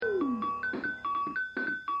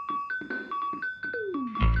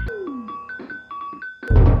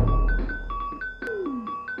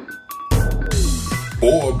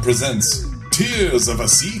Orb presents Tears of a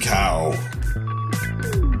Sea Cow.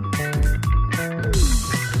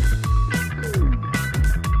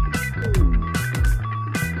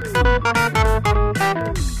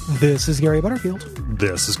 This is Gary Butterfield.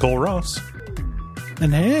 This is Cole Ross.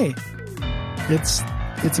 And hey, it's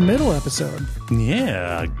a middle episode.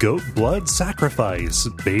 Yeah, goat blood sacrifice,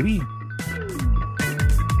 baby.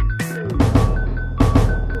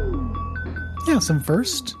 Yeah, some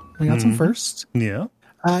first. We got some first. Yeah.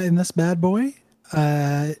 In this bad boy.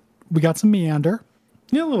 We got some meander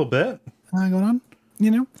Yeah, a little bit. going on,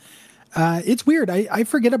 you know. It's weird. I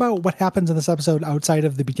forget about what happens in this episode outside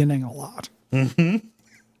of the beginning a lot. I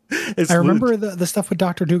remember the stuff with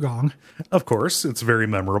Dr. Dugong. Of course, it's very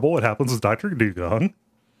memorable. It happens with Dr. Dugong.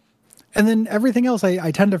 And then everything else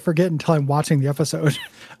I tend to forget until I'm watching the episode.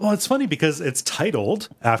 Well, it's funny because it's titled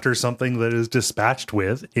after something that is dispatched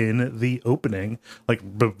with in the opening, like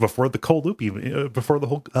before the cold opie, before the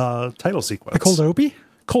whole title sequence. The cold opie?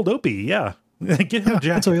 Cold opie, yeah. Get him a jacket.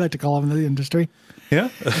 That's what we like to call them in the industry. Yeah.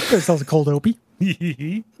 It sells a cold opie. And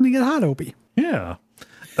you get a hot opie. Yeah.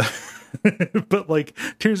 But like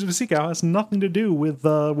Tears of a Sea Cow has nothing to do with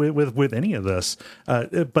any of this.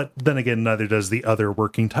 But then again, neither does the other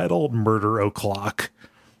working title, Murder O'Clock.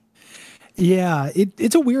 Yeah,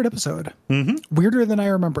 it's a weird episode. Mm-hmm. Weirder than I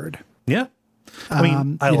remembered. Yeah, I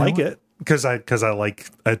mean, I like know, it because I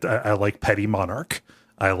like Petty Monarch.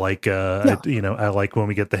 I like I like when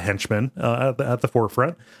we get the henchmen at the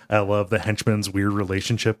forefront. I love the henchman's weird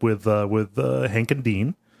relationship with Hank and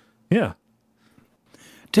Dean. Yeah.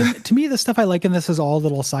 To me, the stuff I like in this is all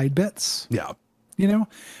little side bits. Yeah. You know,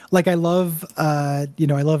 like I love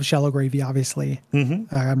Shallow Gravy, obviously.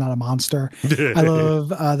 Mm-hmm. I'm not a monster. I love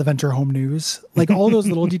the Venture Home News. Like all those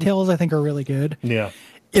little details I think are really good. Yeah.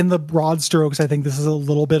 In the broad strokes, I think this is a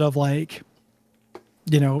little bit of like,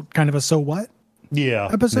 kind of a so what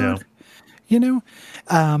episode. Yeah.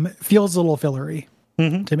 Feels a little fillery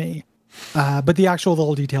to me. But the actual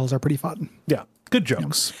little details are pretty fun. Yeah. Good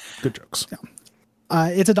jokes. Good jokes. Yeah.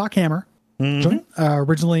 It's a Doc Hammer joint,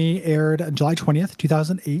 originally aired on July 20th,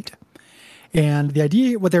 2008. And the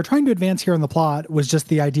idea, what they're trying to advance here in the plot was just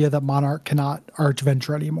the idea that Monarch cannot arch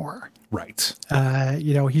Venture anymore. Right.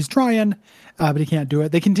 He's trying, but he can't do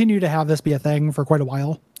it. They continue to have this be a thing for quite a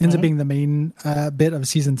while. Ends up being the main bit of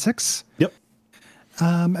season 6. Yep.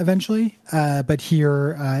 Eventually. But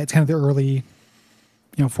here, it's kind of the early,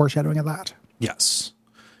 foreshadowing of that. Yes.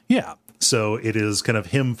 Yeah. So it is kind of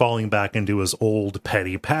him falling back into his old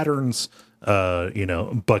petty patterns,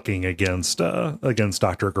 bucking against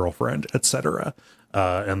Dr. Girlfriend, etc.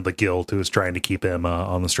 And the guild who is trying to keep him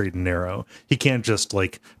on the straight and narrow. He can't just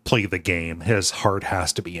play the game. His heart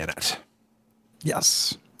has to be in it.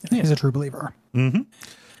 Yes. He's a true believer. Mm-hmm.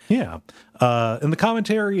 Yeah. In the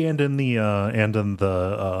commentary and in the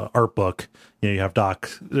art book, you have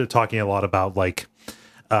Doc talking a lot about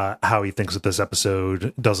how he thinks that this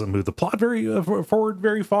episode doesn't move the plot forward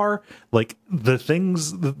very far. Like the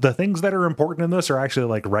things that are important in this are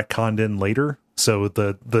actually retconned in later. So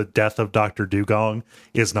the death of Dr. Dugong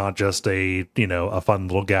is not just a fun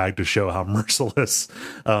little gag to show how merciless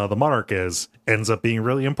the Monarch ends up being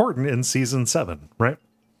really important in season 7, right?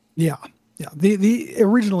 Yeah. Yeah. The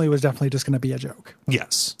originally was definitely just going to be a joke.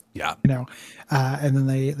 Yes. Yeah. And then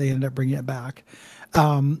they ended up bringing it back.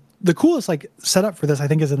 The coolest setup for this, I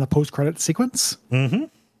think, is in the post-credit sequence,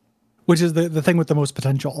 which is the thing with the most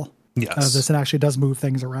potential. Yes, this and actually does move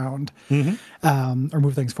things around, or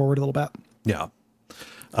move things forward a little bit. Yeah.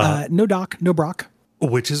 No Doc, no Brock,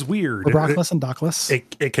 which is weird. Or Brockless and Dockless.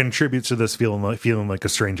 It contributes to this feeling like a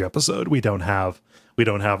strange episode. We don't have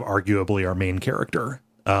arguably our main character.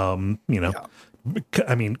 Yeah.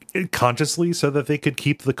 I mean, consciously so that they could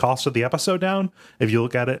keep the cost of the episode down. If you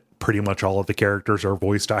look at it, pretty much all of the characters are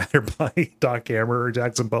voiced either by Doc Hammer or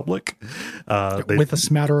Jackson Public. With a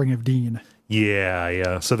smattering of Dean.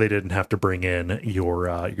 Yeah. So they didn't have to bring in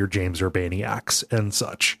your James Urbaniacs and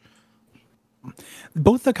such.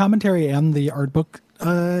 Both the commentary and the art book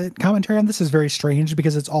commentary on this is very strange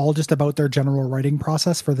because it's all just about their general writing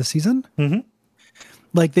process for the season. Mm-hmm.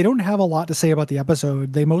 They don't have a lot to say about the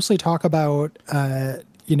episode. They mostly talk about, their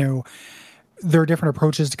different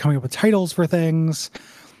approaches to coming up with titles for things,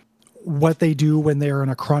 what they do when they're in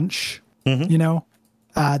a crunch,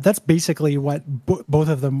 That's basically what both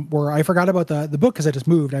of them were. I forgot about the book because I just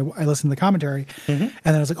moved. I listened to the commentary, and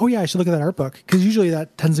then I was like, oh yeah, I should look at that art book because usually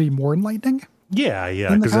that tends to be more enlightening. Yeah,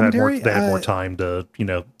 because they had more time to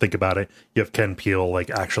think about it. You have Ken Peele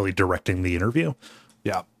actually directing the interview.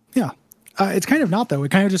 Yeah. It's kind of not, though. It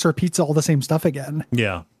kind of just repeats all the same stuff again.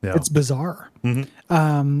 Yeah. It's bizarre. Yeah, it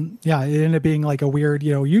ended up being like a weird,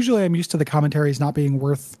 usually I'm used to the commentaries not being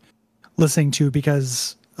worth listening to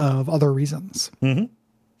because of other reasons.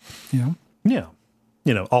 Yeah.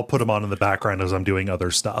 I'll put them on in the background as I'm doing other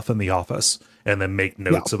stuff in the office, and then make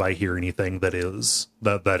notes if I hear anything that is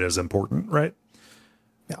important, right?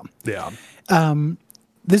 Yeah.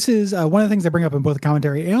 This is one of the things I bring up in both the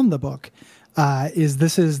commentary and the book.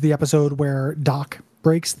 This is the episode where Doc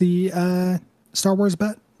breaks the Star Wars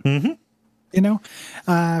bet. For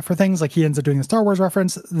things like he ends up doing the Star Wars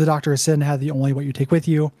reference. The Doctor of Sin had the only what you take with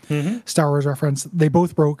you Star Wars reference. They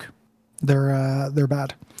both broke their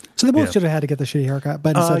bet. So they both should have had to get the shitty haircut,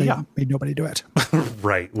 but instead they made nobody do it.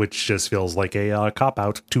 Right, which just feels like a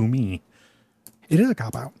cop-out to me. It is a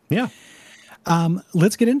cop-out. Yeah.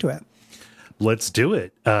 Let's get into it. Let's do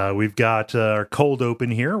it. We've got our cold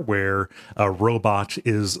open here where a robot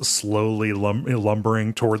is slowly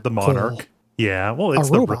lumbering toward the Monarch. Cool. Yeah, well, it's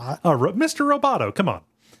a robot. Mr. Roboto, come on.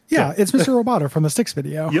 Yeah, it's Mr. Roboto from the Styx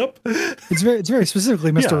video. Yep. It's very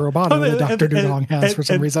specifically Mr. Roboto that Dr. Dugong has for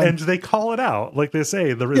some reason. And they call it out. Like they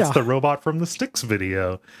say, it's the robot from the Styx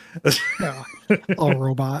video. Yeah. A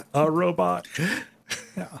robot. A robot.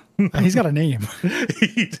 Yeah. He's got a name.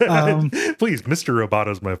 Please, Mr.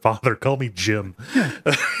 Roboto's my father. Call me Jim.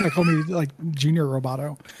 Call me like Junior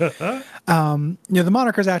Roboto. The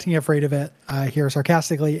Monarchers acting afraid of it here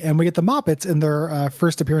sarcastically, and we get the Moppets in their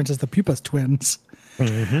first appearance as the Pupa twins,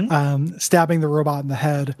 stabbing the robot in the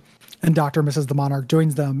head, and Dr. and Mrs. the Monarch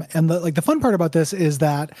joins them. And the fun part about this is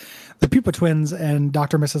that the Pupa twins and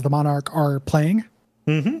Dr. and Mrs. the Monarch are playing.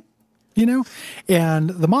 And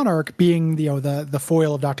the Monarch, being the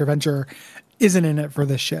foil of Dr. Venture, isn't in it for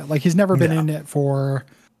this shit. Like, he's never been in it for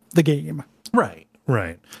the game. Right.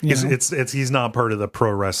 He's not part of the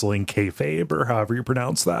pro wrestling kayfabe or however you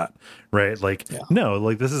pronounce that, right? Like, no,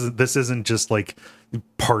 like this isn't just like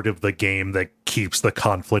part of the game that keeps the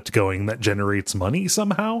conflict going that generates money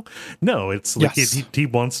somehow. No, it's like he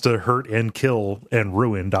wants to hurt and kill and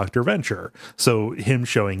ruin Dr. Venture. So him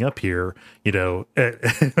showing up here,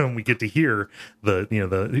 and we get to hear the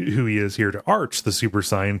who he is here to Arch, the super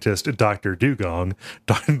scientist, Dr. Dugong,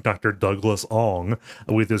 Dr. Douglas Ong,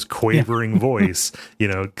 with his quavering voice,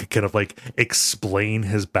 kind of like explain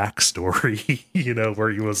his backstory,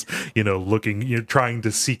 where he was, looking, trying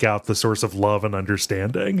to seek out the source of love and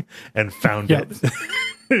understanding, and found it.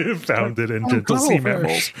 Found it in gentle sea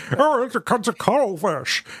mammals. Oh, it's a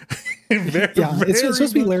cuttlefish. It's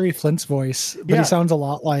supposed to be Larry Flint's voice, but he sounds a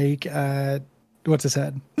lot like what's his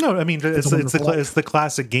head? No, I mean it's the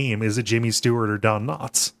classic game. Is it Jimmy Stewart or Don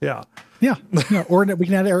Knotts? Yeah. Or we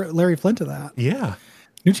can add Larry Flint to that. Yeah.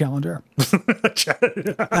 New challenger.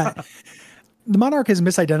 The Monarch is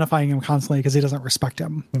misidentifying him constantly because he doesn't respect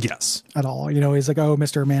him. Yes. At all. He's like, oh,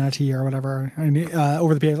 Mr. Manatee or whatever. And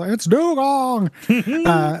over the PA, he's like, it's Dugong!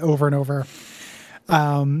 Over and over.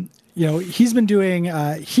 He's been doing,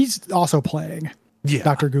 he's also playing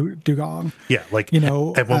Dr. Dugong. Yeah, like,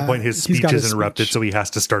 at one point his speech is interrupted, so he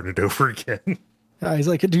has to start it over again. He's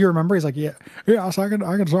like, do you remember? He's like, yeah, so I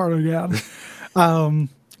can start it again.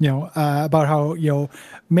 About how,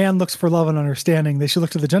 man looks for love and understanding. They should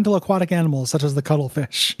look to the gentle aquatic animals, such as the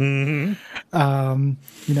cuttlefish. As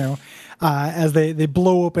they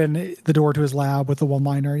blow open the door to his lab with the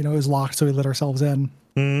one-liner, it was locked, so we let ourselves in.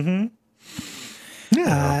 And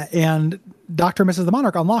Dr. and Mrs. the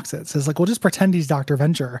Monarch unlocks it. Says, like, well, just pretend he's Dr.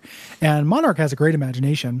 Venture. And Monarch has a great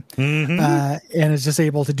imagination and is just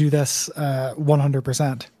able to do this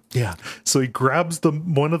 100%. Yeah. So he grabs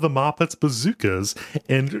one of the Moppet's bazookas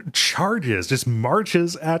and just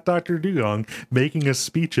marches at Dr. Dugong, making a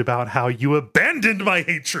speech about how you abandoned my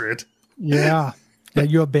hatred. Yeah. Yeah,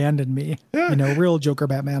 you abandoned me. Real Joker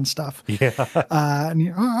Batman stuff. Yeah.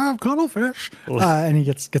 And cuttlefish. And he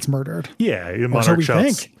gets murdered. Yeah. Monarch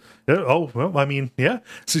shouts. Oh, well, I mean, yeah.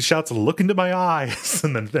 So he shouts, look into my eyes,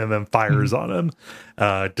 and then fires on him,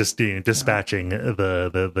 dispatching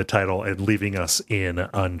the title and leaving us in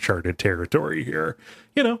uncharted territory here.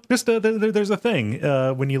 There's a thing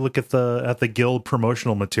when you look at the guild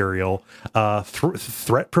promotional material,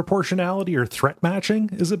 threat proportionality or threat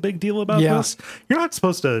matching is a big deal about this. You're not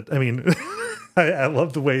supposed to, I mean, I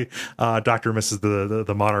love the way Dr. and Mrs.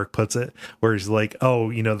 the Monarch puts it, where he's like,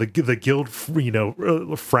 oh, the guild,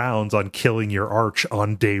 frowns on killing your arch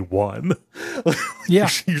on day one. Yeah.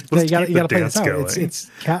 you got to play this out.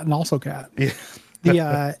 It's cat and also cat.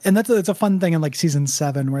 Yeah. And that's a fun thing in like season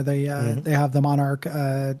 7 where they have the Monarch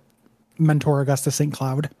mentor Augustus St.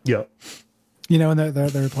 Cloud. Yeah. And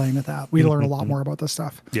they're playing with that. We learn a lot more about this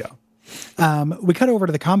stuff. Yeah. We cut over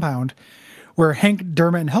to the compound where Hank,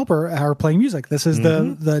 Dermot, and Helper are playing music. This is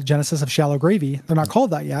the genesis of Shallow Gravy. They're not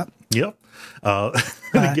called that yet. Yep. And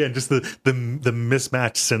again, just the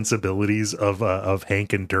mismatched sensibilities of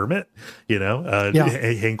Hank and Dermot. You know,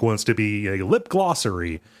 Hank wants to be a lip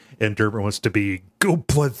glossary, and Dermot wants to be go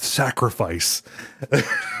blood sacrifice.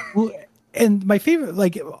 Well, and my favorite,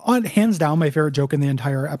 like hands down, my favorite joke in the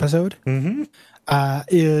entire episode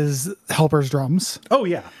is Helper's drums. Oh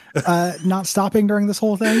yeah. Not stopping during this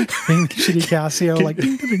whole thing, being shitty Casio, like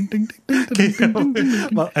ding, ding, ding, ding, ding, ding, ding, ding.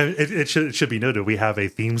 Well, it should be noted we have a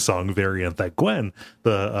theme song variant that Gwen,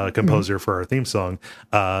 the composer for our theme song,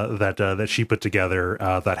 that she put together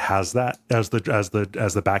that has that as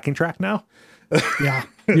the backing track now. Yeah,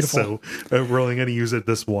 beautiful. So we're only going to use it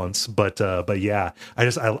this once, but yeah, I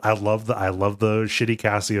love the shitty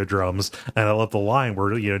Casio drums, and I love the line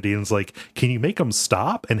where Dean's like, "Can you make him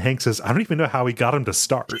stop?" And Hank says, "I don't even know how he got him to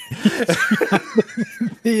start."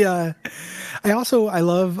 Yeah, I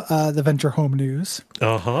love the Venture Home News.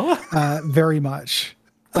 Very much.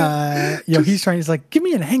 He's trying. He's like, give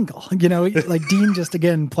me an angle. Like Dean just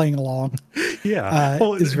again playing along. Yeah,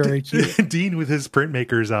 is very cute. Dean with his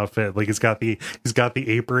printmaker's outfit, like he's got the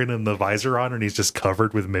apron and the visor on, and he's just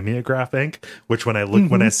covered with mimeograph ink. Which when I look,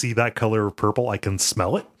 when I see that color of purple, I can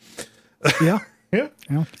smell it. Yeah. Yeah.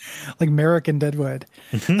 Like Merrick and Deadwood.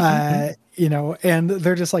 And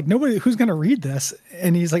they're just like, nobody who's going to read this.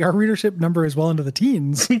 And he's like, our readership number is well into the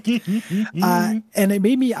teens. And it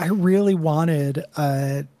made me, I really wanted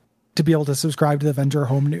to be able to subscribe to the Venture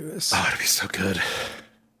Home News. Oh, it'd be so good.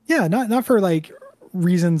 Yeah. Not for like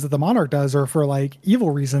reasons that the Monarch does or for like evil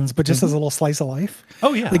reasons, but just as a little slice of life.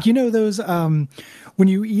 Oh yeah. Like, those, when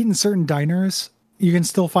you eat in certain diners, you can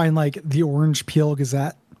still find like the Orange Peel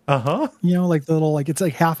Gazette. Like the little, like it's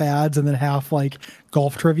like half ads and then half like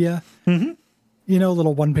golf trivia.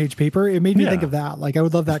 Little one-page paper. It made me think of that. Like I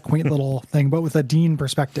would love that quaint little thing, but with a Dean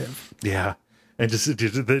perspective. Yeah, and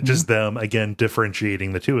just them again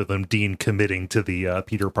differentiating the two of them. Dean committing to the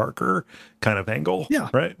Peter Parker kind of angle. Yeah,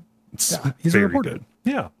 right. He's very a reporter. good.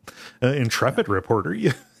 Yeah, intrepid reporter.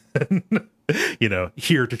 Here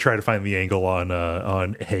to try to find the angle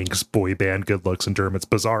on Hank's boy band good looks and Dermot's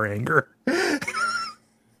bizarre anger.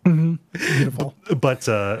 Beautiful. But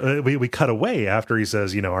we cut away after he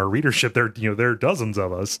says, our readership, there are dozens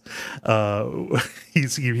of us.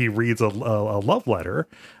 He reads a love letter.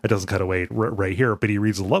 It doesn't cut away right here, but he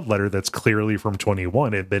reads a love letter that's clearly from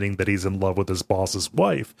 21, admitting that he's in love with his boss's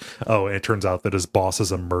wife. Oh, and it turns out that his boss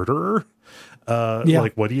is a murderer.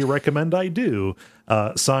 Like, what do you recommend I do?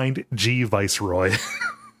 Signed, G. Viceroy.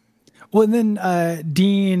 Well, and then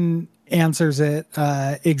Dean answers it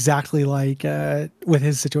exactly like with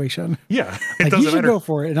his situation. Yeah, like he should go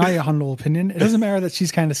for it. And I have a humble opinion. It doesn't matter that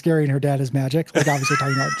she's kind of scary and her dad is magic. Like obviously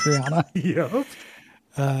talking about Triana. Yeah.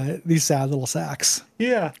 These sad little sacks.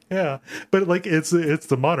 Yeah. But like it's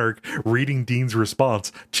the Monarch reading Dean's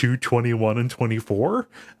response to 21 and 24,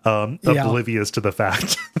 oblivious to the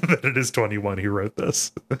fact that it is 21 who wrote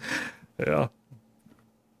this. Yeah.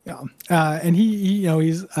 Yeah. And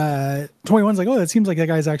he's 21's like, oh, that seems like that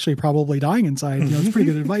guy's actually probably dying inside. It's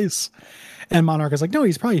pretty good advice. And Monarch is like, no,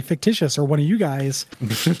 he's probably fictitious or one of you guys,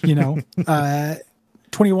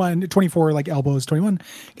 24 like elbows 21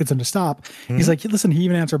 gets him to stop. He's like, listen, he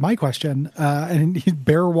even answered my question. And he's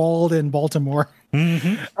Bearwald in Baltimore,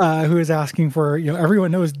 who is asking for, everyone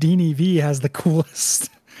knows Dean EV has the coolest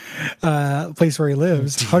place where he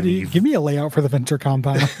lives. How do you give me a layout for the Venture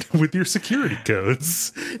compound with your security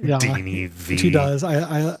codes? Yeah, Dean EV. She does.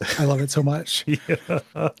 I love it so much. Yeah.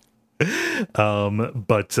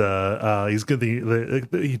 But he's good.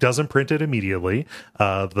 He doesn't print it immediately.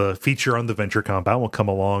 The feature on the Venture compound will come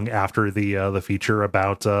along after the feature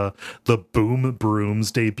about the Boom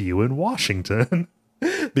Brooms debut in Washington.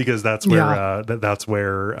 Because that's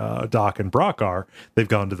where Doc and Brock are. They've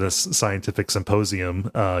gone to this scientific symposium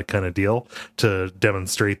kind of deal to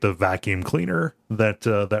demonstrate the vacuum cleaner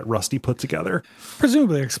that Rusty put together.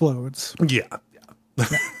 Presumably explodes. Yeah.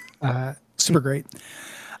 Super great.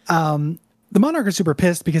 The Monarch is super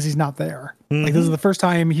pissed because he's not there. Like this is the first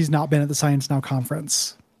time he's not been at the Science Now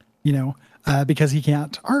conference. Because he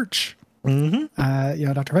can't arch.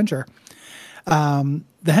 Dr. Venture.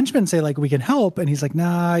 The henchmen say like, we can help. And he's like,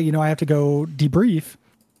 nah, I have to go debrief.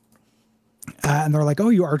 And they're like, oh,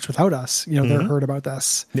 you arched without us. They're heard about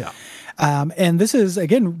this. Yeah. And this is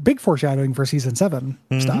again, big foreshadowing for season 7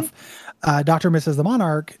 stuff. Dr. Mrs. the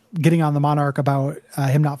Monarch getting on the Monarch about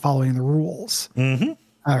him not following the rules.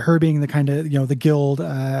 Her being the kind of, the guild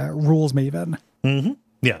rules maven.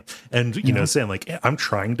 Yeah. And, saying like, I'm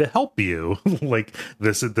trying to help you. Like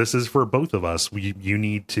this is for both of us. You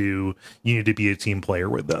need to be a team player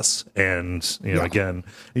with this. And, again,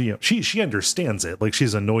 she understands it. Like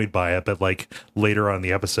she's annoyed by it, but like later on in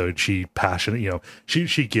the episode, she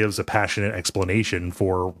gives a passionate explanation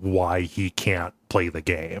for why he can't play the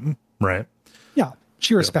game. Right. Yeah.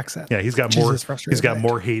 She respects it. Yeah. He's got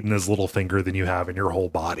more hate in his little finger than you have in your whole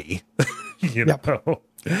body. Know?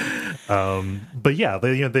 But yeah,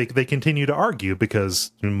 they continue to argue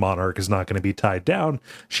because Monarch is not going to be tied down.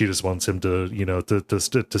 She just wants him to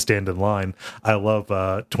to stand in line. I love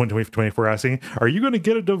 2024 asking, "Are you going to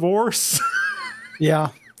get a divorce?" Yeah,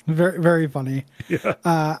 very very funny. Yeah.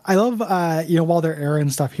 I love while they're airing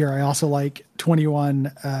stuff here, I also like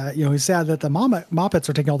 21. He's sad that the Moppets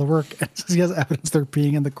are taking all the work, and he has evidence they're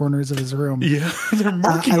peeing in the corners of his room. Yeah, they're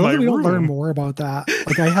marking I love my that we don't room. learn more about that.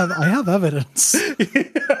 Like I have evidence.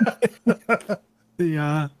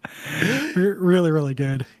 Yeah, really really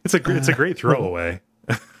good. It's a great throwaway.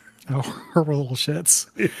 Horrible little shits.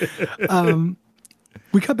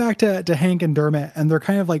 We cut back to Hank and Dermot, and they're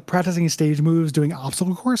kind of like practicing stage moves, doing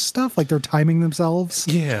obstacle course stuff. Like they're timing themselves.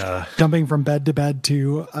 Yeah. Jumping from bed to bed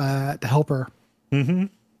to help her. Mm-hmm.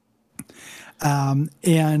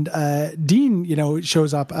 And Dean,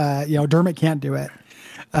 shows up. Dermot can't do it.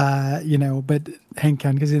 But Hank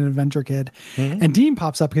can because he's an adventure kid. Mm-hmm. And Dean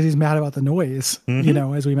pops up because he's mad about the noise,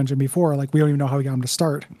 as we mentioned before. Like, we don't even know how we got him to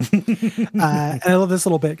start. And I love this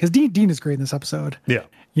little bit because Dean is great in this episode. Yeah.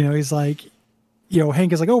 He's like,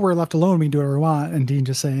 Hank is like, oh, we're left alone. We can do whatever we want. And Dean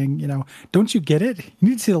just saying, don't you get it? You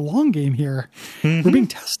need to see the long game here. Mm-hmm. We're being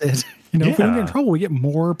tested. If we don't get in trouble, we get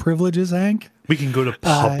more privileges, Hank. We can go to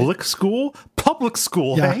public school,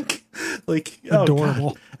 yeah. Hank. Like,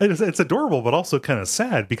 adorable. It's adorable, but also kind of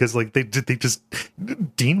sad because like they just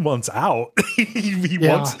Dean wants out.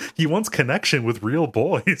 he wants connection with real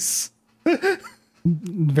boys.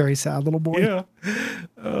 Very sad little boy. Yeah.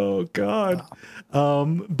 Oh God.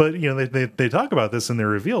 But they talk about this in their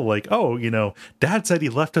reveal, like, oh, Dad said he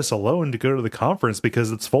left us alone to go to the conference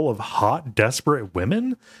because it's full of hot, desperate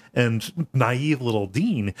women. And naive little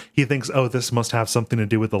Dean, he thinks, oh, this must have something to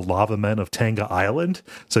do with the lava men of Tanga Island.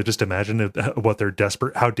 So just imagine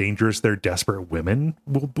how dangerous their desperate women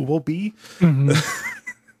will be. Mm-hmm.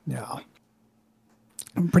 Yeah.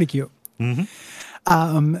 Pretty cute. Mm-hmm.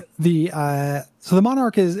 So the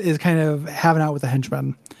Monarch is kind of having out with the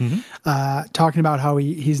henchmen, talking about how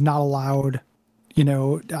he's not allowed,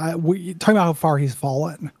 talking about how far he's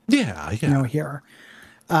fallen. Yeah. Here.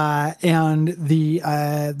 And the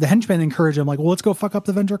henchmen encourage him, like, well, let's go fuck up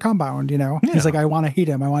the Venture compound. He's like, I want to hate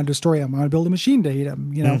him. I want to destroy him. I want to build a machine to hate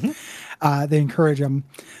him. They encourage him.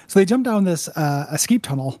 So they jump down this escape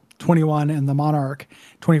tunnel. 21 and the Monarch.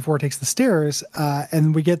 24 takes the stairs,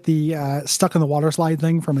 and we get the stuck in the water slide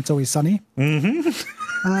thing from It's Always Sunny.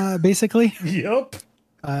 Mm-hmm. Basically. Yep.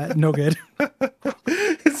 No good.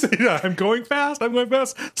 I'm going fast.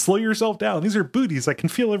 Slow yourself down. These are booties. I can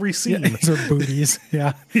feel every scene. Yeah, these are booties.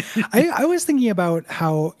 Yeah. I was thinking about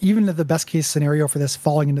how even at the best case scenario for this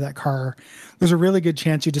falling into that car, there's a really good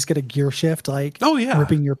chance you just get a gear shift, like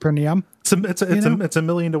ripping your perineum. It's a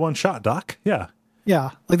 1,000,000 to 1 shot, Doc. Yeah.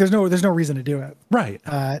 Yeah, like there's no reason to do it. Right.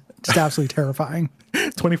 Just absolutely terrifying.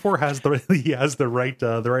 24 has the right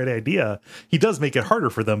idea. He does make it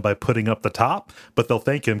harder for them by putting up the top, but they'll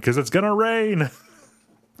thank him because it's gonna rain.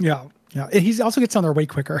 Yeah. And he also gets on their way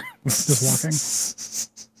quicker,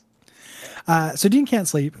 just walking. So Dean can't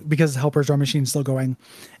sleep because the helper's drum machine's still going.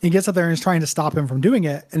 He gets up there and is trying to stop him from doing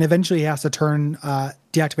it, and eventually he has to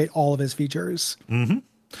deactivate all of his features. Mm-hmm.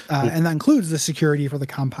 And that includes the security for the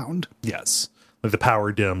compound. Yes. Like the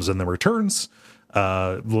power dims and then returns,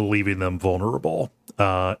 leaving them vulnerable.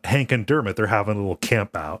 Hank and Dermot, they're having a little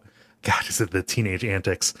camp out. God, is it the teenage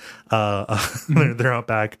antics? They're out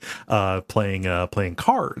back playing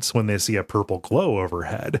cards when they see a purple glow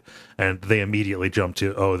overhead, and they immediately jump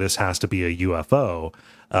to, oh, this has to be a UFO.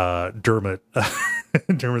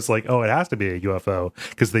 Dermot's like, oh, it has to be a UFO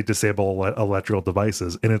because they disable electrical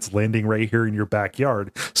devices, and it's landing right here in your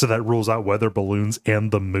backyard. So that rules out weather balloons and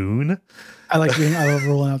the moon. I love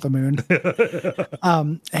ruling out the moon.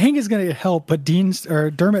 Hank is going to get help, but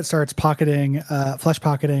Dermot starts flesh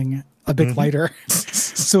pocketing a big lighter.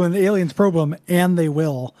 So when the aliens probe them, and they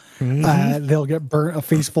will, they'll get burnt a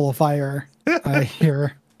face full of fire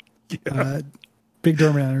here. Yeah. Big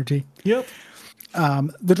Dermot energy. Yep.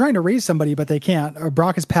 They're trying to raise somebody, but they can't.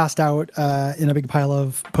 Brock is passed out in a big pile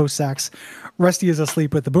of post sacks. Rusty is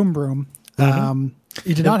asleep with the boom broom.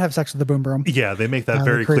 He did not have sex with the boom broom. Yeah, they make that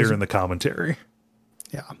very clear in the commentary.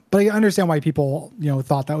 Yeah. But I understand why people,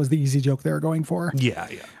 thought that was the easy joke they were going for. Yeah.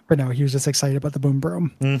 But no, he was just excited about the boom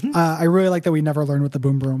broom. I really like that we never learn what the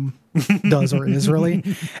boom broom does or is really.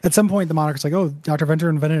 At some point, the Monarch's like, oh, Dr. Venture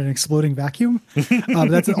invented an exploding vacuum.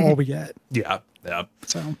 That's all we get. Yeah.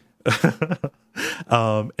 So,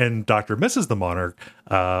 and Dr. Mrs. the Monarch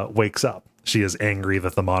wakes up. She is angry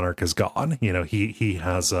that the Monarch is gone. He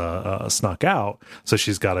has snuck out, so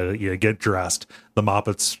she's got to get dressed. The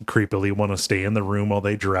Moppets creepily want to stay in the room while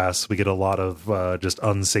they dress. We get a lot of just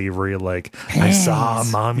unsavory, like, I saw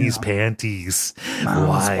mommy's panties.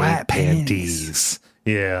 Why panties?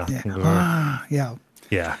 Yeah.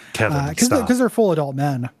 Yeah. Kevin, because they're full adult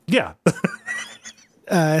men. Yeah.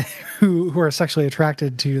 Who are sexually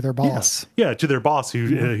attracted to their boss. Yeah, to their boss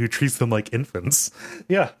who treats them like infants.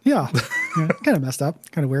 Yeah. Kind of messed up,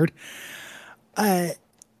 kind of weird.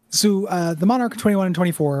 So the Monarch 21 and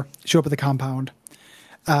 24 show up at the compound.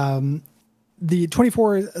 The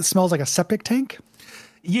 24 smells like a septic tank.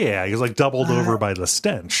 Yeah, he's like doubled over by the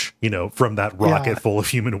stench, from that rocket full of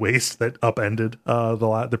human waste that upended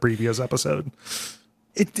the previous episode.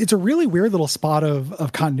 It's a really weird little spot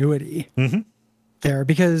of continuity. There,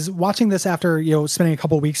 because watching this after spending a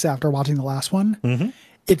couple of weeks after watching the last one,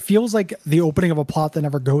 it feels like the opening of a plot that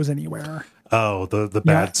never goes anywhere. Oh, the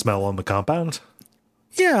bad smell on the compound.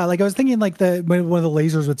 Yeah, like I was thinking like when one of the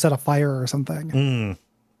lasers would set a fire or something.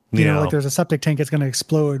 Like there's a septic tank, it's going to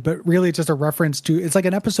explode, but really it's just a reference to, it's like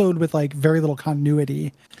an episode with like very little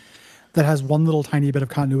continuity that has one little tiny bit of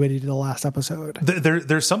continuity to the last episode.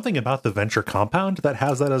 There's something about the Venture compound that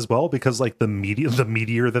has that as well, because like the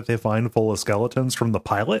meteor that they find full of skeletons from the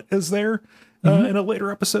pilot is there in a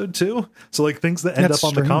later episode too. So like things that end up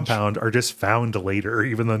on the compound are just found later,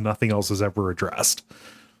 even though nothing else is ever addressed.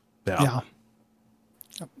 Yeah.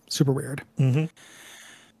 Super weird.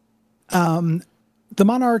 The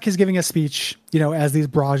Monarch is giving a speech, as these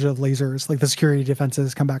barrage of lasers, like the security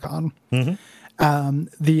defenses come back on.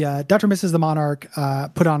 The Dr. Mrs. the Monarch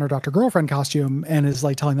put on her Dr. Girlfriend costume and is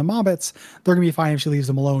like telling the Mobbits they're gonna be fine if she leaves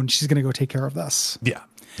them alone. She's gonna go take care of this.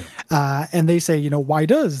 And they say, why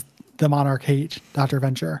does the Monarch hate Dr.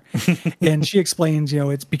 Venture? And she explains,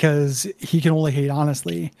 it's because he can only hate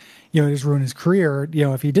honestly. It just ruin his career.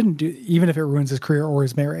 If he didn't do, even if it ruins his career or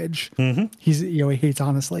his marriage, he's he hates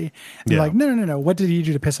honestly. And like, no. What did he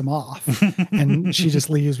do to piss him off? And she just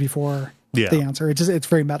leaves before the answer. It's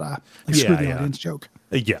very meta. Like screw the audience joke.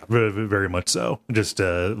 Yeah, very much so. Just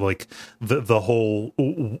like the whole,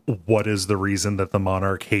 what is the reason that the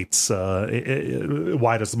Monarch hates?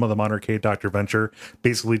 Why does the Monarch hate Dr. Venture?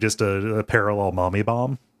 Basically, just a parallel mommy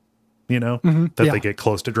bomb. That they get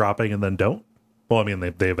close to dropping and then don't. Well, I mean,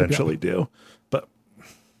 they eventually do, but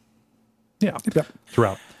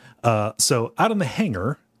throughout. So out in the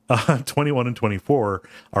hangar. 21 and 24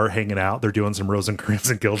 are hanging out. They're doing some Rosencrantz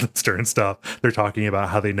and Guildenstern stuff. They're talking about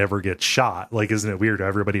how they never get shot. Like, isn't it weird?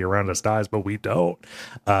 Everybody around us dies, but we don't.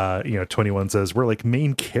 21 says we're like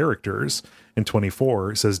main characters, and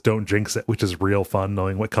 24 says don't jinx it, which is real fun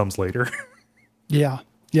knowing what comes later. Yeah.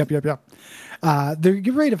 Yep. They're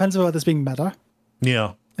very defensive about this being meta.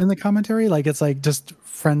 Yeah. In the commentary, like it's like just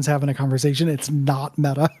friends having a conversation. It's not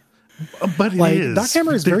meta. But like, it is. Doc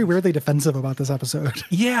Hammer is very weirdly defensive about this episode.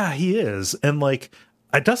 Yeah, he is. And like,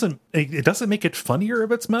 it doesn't make it funnier if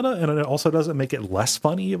it's meta, and it also doesn't make it less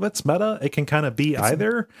funny if it's meta. It can kind of be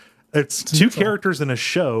either. It's two neutral characters in a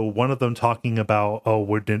show, one of them talking about,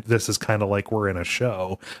 this is kind of like we're in a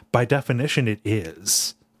show. By definition, it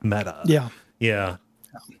is meta. Yeah.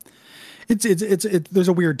 It's there's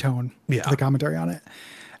a weird tone to the commentary on it.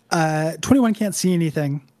 21 can't see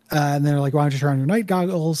anything. And they're like, why don't you turn on your night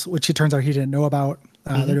goggles? Which it turns out he didn't know about.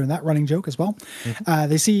 They're doing that running joke as well.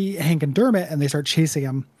 They see Hank and Dermot and they start chasing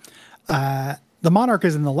him. The Monarch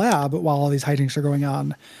is in the lab while all these hijinks are going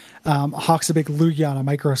on. Hawk's a big loogie on a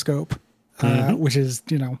microscope, which is,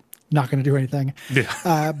 not going to do anything.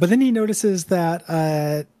 Yeah. But then he notices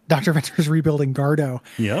that Dr. Venture's rebuilding Gardo.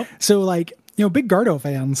 Yep. So like, big Gardo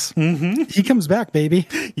fans. He comes back, baby.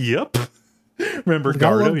 Yep. Remember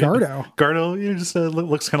Gardo? Gardo. Gardo just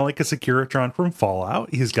looks kind of like a Securitron from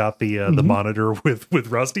Fallout. He's got the monitor with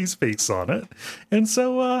Rusty's face on it, and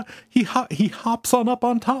so he hops up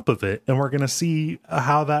on top of it, and we're gonna see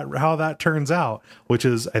how that turns out. Which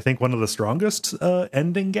is, I think, one of the strongest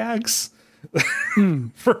ending gags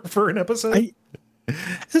for an episode. It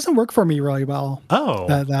doesn't work for me really well. Oh,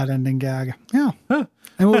 that ending gag. Yeah, and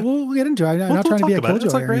we'll get into it. I'm not trying to be a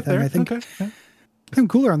killjoy or anything. I think. Okay. I'm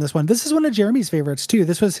cooler on this one. This is one of Jeremy's favorites too.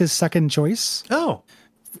 This was his second choice. Oh,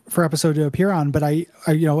 for episode to appear on, but I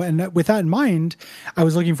and with that in mind, I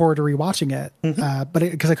was looking forward to rewatching it, but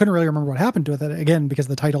because I couldn't really remember what happened with it again, because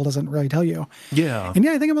the title doesn't really tell you. Yeah. And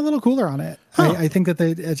I think I'm a little cooler on it. Huh. I think that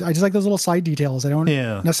I just like those little side details. I don't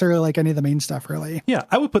necessarily like any of the main stuff, really. Yeah,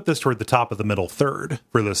 I would put this toward the top of the middle third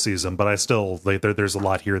for this season, but I still there's a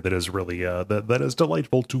lot here that is really that is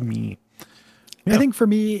delightful to me. Yeah. I think for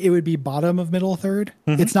me, it would be bottom of middle third.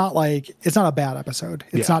 It's not a bad episode.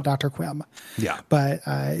 It's not Dr. Quim. Yeah. But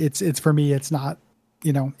it's for me, it's not,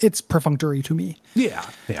 it's perfunctory to me. Yeah.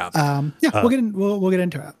 We'll get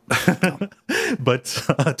into it. But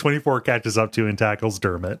 24 catches up to and tackles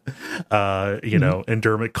Dermot, and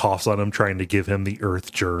Dermot coughs on him, trying to give him the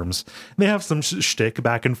earth germs. They have some shtick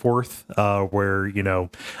back and forth, where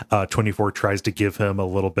 24 tries to give him a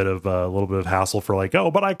little bit of hassle for like,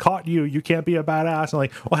 oh, but I caught you. You can't be a badass. And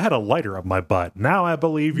like, well, I had a lighter up my butt. Now I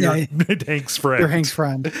believe you're Hank's friend. You're Hank's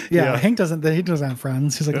friend. Yeah. Hank doesn't have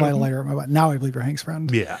friends. He's like, I had a lighter up my butt. Now I believe you're Hank's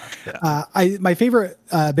friend. Yeah. My favorite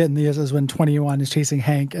bit in these is when 21 is chasing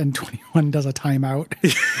Hank and 21 does a timeout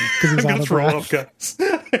because he's out of breath.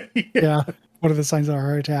 Yeah. What are the signs of a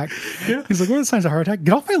heart attack? Yeah. He's like, what are the signs of a heart attack?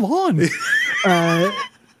 Get off my lawn.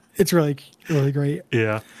 It's really, really great.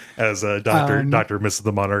 Yeah. As Dr. Mrs.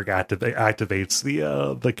 the Monarch activates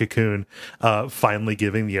the cocoon, finally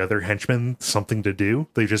giving the other henchmen something to do.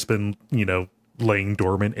 They've just been, laying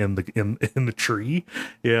dormant in the tree.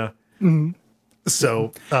 Yeah. Mm-hmm.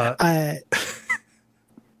 So,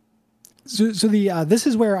 this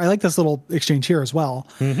is where I like this little exchange here as well.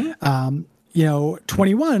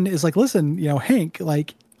 21 is like, listen, Hank,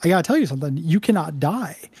 like, I gotta tell you something. You cannot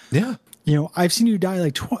die. Yeah. I've seen you die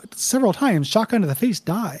like several times. Shotgun to the face,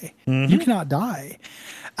 die. You cannot die.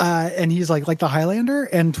 And he's like the Highlander,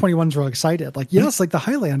 and 21's real excited. Like, yes, like the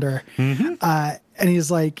Highlander. And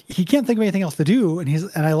he's like, he can't think of anything else to do. And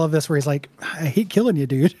I love this where he's like, I hate killing you,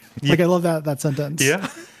 dude. Like, I love that sentence. Yeah.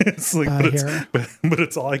 It's like, but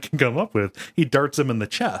it's all I can come up with. He darts him in the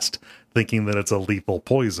chest, thinking that it's a lethal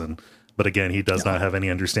poison. But again, he does not have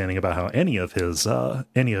any understanding about how any of his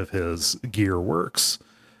gear works.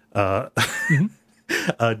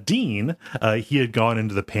 Dean, he had gone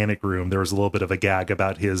into the panic room. There was a little bit of a gag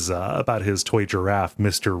about his toy giraffe,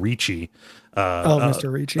 Mr. Ricci.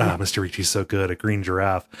 Mr. Ricci. Mr. Ricci's so good, a green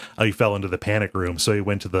giraffe. He fell into the panic room, so he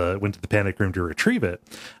went to the panic room to retrieve it.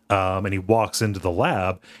 And he walks into the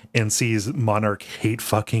lab and sees Monarch hate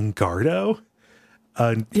fucking Gardo.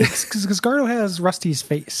 Because Gardo has Rusty's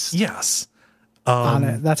face. Yes. On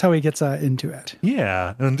it. That's how he gets into it.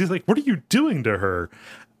 Yeah. And he's like, what are you doing to her?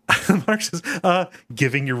 Mark says,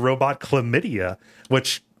 giving your robot chlamydia,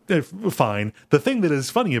 which, fine. The thing that is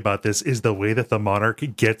funny about this is the way that the Monarch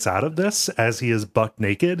gets out of this as he is buck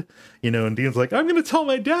naked, and Dean's like, I'm going to tell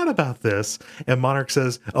my dad about this. And Monarch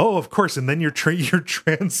says, oh, of course. And then your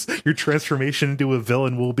transformation into a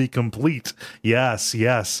villain will be complete. Yes.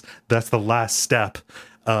 That's the last step.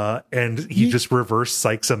 And he just reverse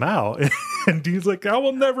psychs him out. And Dean's like, I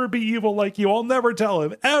will never be evil like you. I'll never tell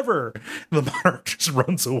him, ever. And the Monarch just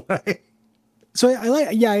runs away. So I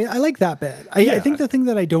like that bit. I think the thing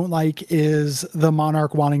that I don't like is the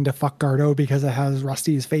Monarch wanting to fuck Gardo because it has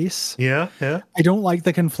Rusty's face. Yeah. I don't like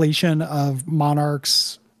the conflation of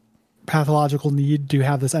Monarch's pathological need to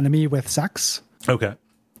have this enemy with sex. Okay.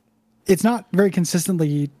 It's not very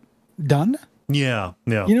consistently done. Yeah.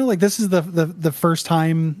 Like, this is the first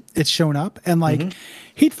time it's shown up, and like,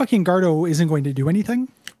 hate fucking Gardo isn't going to do anything.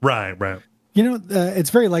 Right.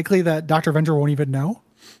 It's very likely that Dr. Avenger won't even know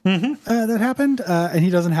that happened, and he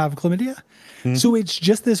doesn't have chlamydia. So it's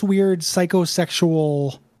just this weird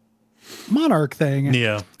psychosexual Monarch thing.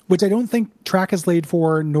 Yeah. Which I don't think track is laid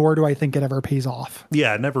for, nor do I think it ever pays off.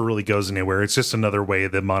 Yeah, it never really goes anywhere. It's just another way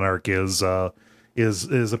that Monarch is a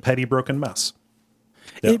petty broken mess.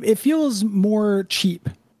 Yeah. It feels more cheap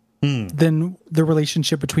than the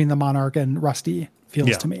relationship between the Monarch and Rusty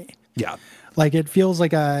feels to me. Yeah. Like, it feels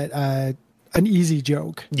like an easy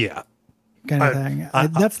joke. Yeah. Kind of thing.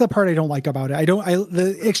 That's the part I don't like about it.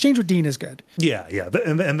 The exchange with Dean is good. Yeah.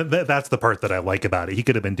 And that's the part that I like about it. He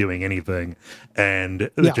could have been doing anything, and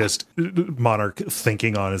just Monarch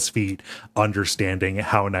thinking on his feet, understanding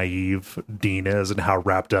how naive Dean is and how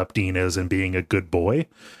wrapped up Dean is in being a good boy,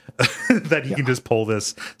 that he can just pull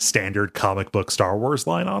this standard comic book Star Wars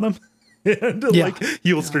line on him. And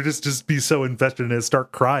he'll just be so invested in it,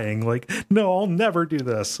 start crying like, no, I'll never do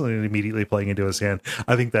this, and immediately playing into his hand.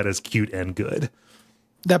 I think that is cute and good.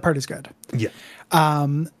 That part is good. Yeah.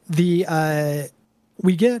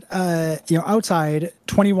 We get outside,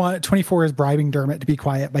 24 is bribing Dermot to be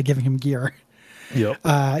quiet by giving him gear. Yep.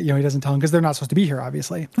 He doesn't tell him because they're not supposed to be here,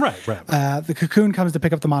 obviously. Right. The Cocoon comes to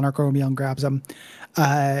pick up the Monarch Romeo and grabs him.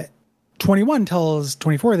 21 tells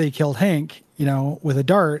 24 that he killed Hank, with a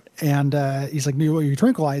dart, and he's like, you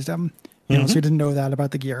tranquilized him, so he didn't know that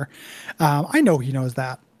about the gear. I know he knows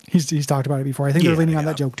that. He's talked about it before. I think they're leaning on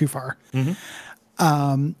that joke too far.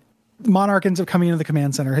 Monarch ends up coming into the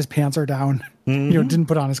command center. His pants are down. Didn't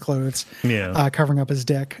put on his clothes. Yeah, covering up his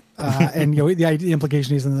dick. And the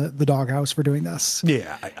implication he's in the doghouse for doing this.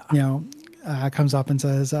 Yeah. Comes up and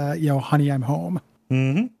says, honey, I'm home.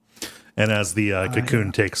 And as the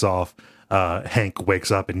Cocoon takes off, Hank wakes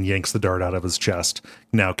up and yanks the dart out of his chest,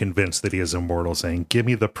 now convinced that he is immortal, saying, "Give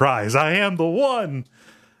me the prize. I am the one."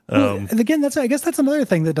 And again, I guess that's another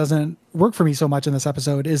thing that doesn't work for me so much in this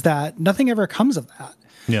episode is that nothing ever comes of that.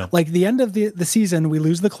 Yeah. Like the end of the season, we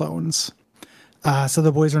lose the clones. So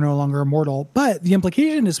the boys are no longer immortal. But the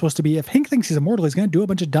implication is supposed to be if Hank thinks he's immortal, he's going to do a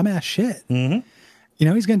bunch of dumbass shit. Mm-hmm.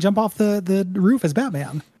 He's going to jump off the roof as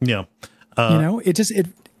Batman. Yeah.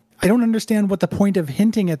 I don't understand what the point of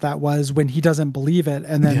hinting at that was when he doesn't believe it.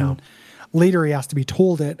 And then later he has to be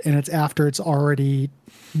told it. And it's after it's already,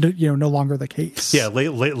 no longer the case. Yeah.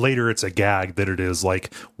 Later it's a gag that it is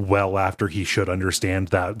like well after he should understand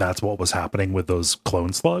that that's what was happening with those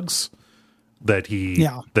clone slugs. That he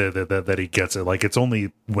that he gets it. Like it's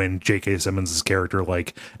only when J.K. Simmons' character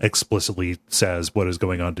like explicitly says what is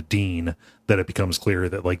going on to Dean that it becomes clear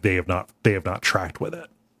that like they have not tracked with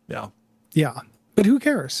it. Yeah. Yeah. But who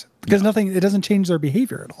cares? Because it doesn't change their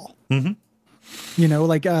behavior at all. Mm-hmm.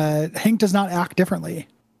 Hank does not act differently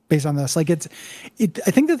based on this. Like I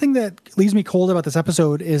think the thing that leaves me cold about this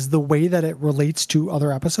episode is the way that it relates to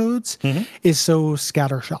other episodes is so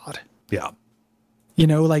scattershot. Yeah.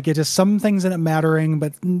 It just some things end up mattering,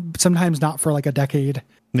 but sometimes not for like a decade.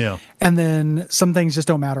 Yeah. And then some things just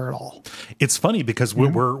don't matter at all. It's funny because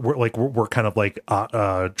we're kind of like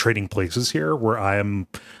trading places here where I'm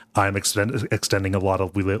extending a lot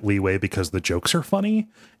of leeway because the jokes are funny,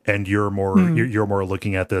 and you're more you're more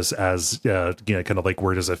looking at this as kind of like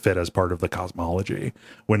where does it fit as part of the cosmology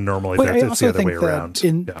when normally it's the other way around.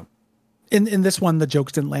 In this one, the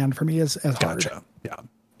jokes didn't land for me as hard. Gotcha. Yeah.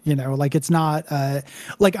 It's not I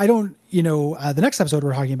don't, the next episode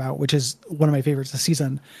we're talking about, which is one of my favorites this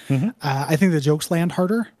season. I think the jokes land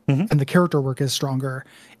harder and the character work is stronger.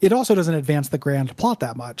 It also doesn't advance the grand plot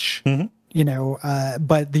that much, but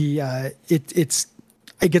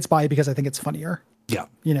it gets by because I think it's funnier. Yeah.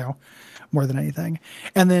 More than anything.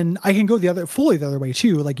 And then I can go fully the other way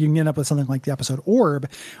too. Like you can end up with something like the episode Orb,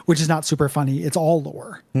 which is not super funny. It's all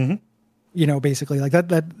lore. Basically like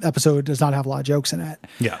that episode does not have a lot of jokes in it.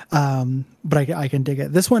 Yeah. But I can dig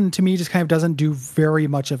it. This one to me just kind of doesn't do very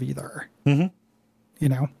much of either. Yeah.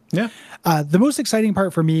 The most exciting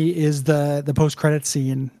part for me is the post-credits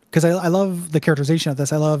scene because I love the characterization of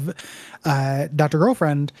this. I love Dr.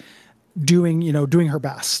 Girlfriend doing her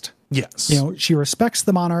best. Yes. She respects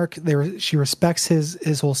the Monarch. She respects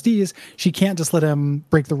his whole steez. She can't just let him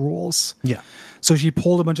break the rules. Yeah. So she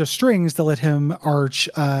pulled a bunch of strings to let him arch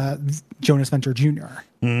Jonas Venture Jr.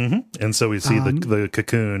 And so we see the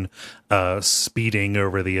Cocoon speeding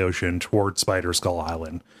over the ocean toward Spider Skull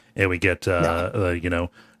Island. And we get,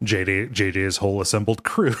 JJ's whole assembled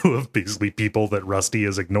crew of basically people that Rusty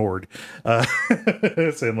has ignored.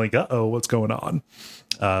 Saying like, what's going on?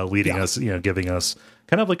 Leading us, giving us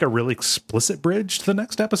kind of like a really explicit bridge to the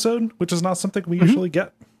next episode, which is not something we usually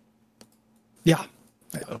get. Yeah.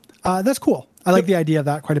 That's cool. I like the idea of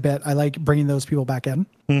that quite a bit. I like bringing those people back in,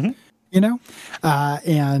 and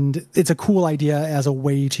it's a cool idea as a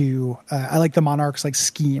way to, I like the Monarch's like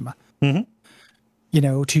scheme, to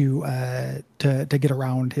get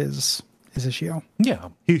around his issue. Yeah.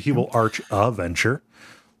 He will arch a venture.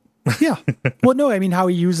 Yeah. Well, no, I mean how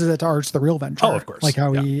he uses it to arch the real venture. Oh, of course. Like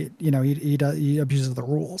how he abuses the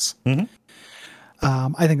rules.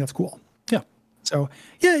 I think that's cool. Yeah. So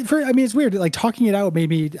yeah, it's weird. Like talking it out,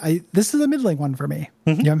 maybe this is a middling one for me.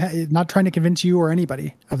 I'm not trying to convince you or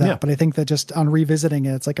anybody of that, but I think that just on revisiting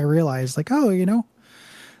it, it's like I realized like,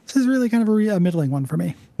 this is really kind of a middling one for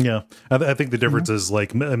me. Yeah. I think the difference is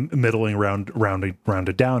like middling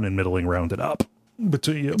rounded down and middling rounded up.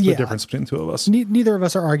 Between the difference between the two of us. Neither of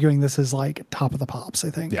us are arguing this is like top of the pops,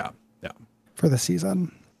 I think. Yeah. For the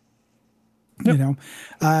season. Yep.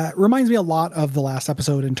 Reminds me a lot of the last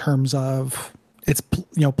episode in terms of its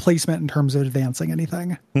placement in terms of advancing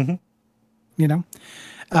anything. But yeah,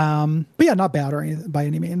 not bad by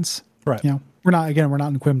any means. Right. We're not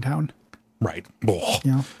in Quimtown. Right. We're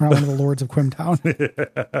not one of the lords of Quimtown.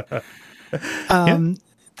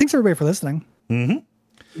 Thanks everybody for listening.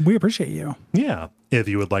 We appreciate you. Yeah. If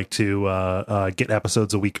you would like to get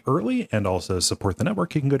episodes a week early and also support the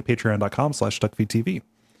network, you can go to patreon.com/duckfeedtv.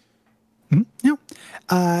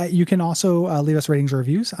 Yeah. You can also leave us ratings or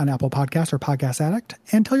reviews on Apple Podcast or Podcast Addict,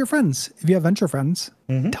 and tell your friends. If you have venture friends,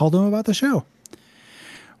 tell them about the show.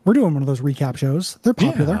 We're doing one of those recap shows. They're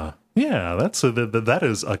popular. Yeah, that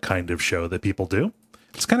is a kind of show that people do.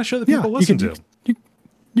 It's the kind of show that people listen to.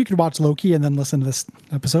 You could watch Loki and then listen to this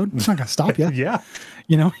episode. It's not going to stop you. Yeah.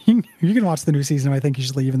 You know, you can watch the new season. I think you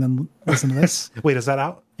should leave and then listen to this. Wait, is that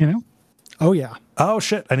out? You know? Oh, yeah. Oh,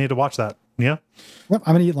 shit. I need to watch that. Yeah. Yep,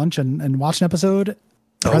 I'm going to eat lunch and watch an episode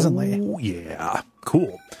presently. Oh, yeah.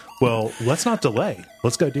 Cool. Well, let's not delay.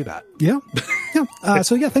 Let's go do that. Yeah. Yeah.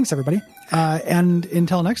 So, yeah, thanks, everybody. And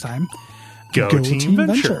until next time, Go Team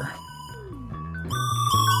Venture.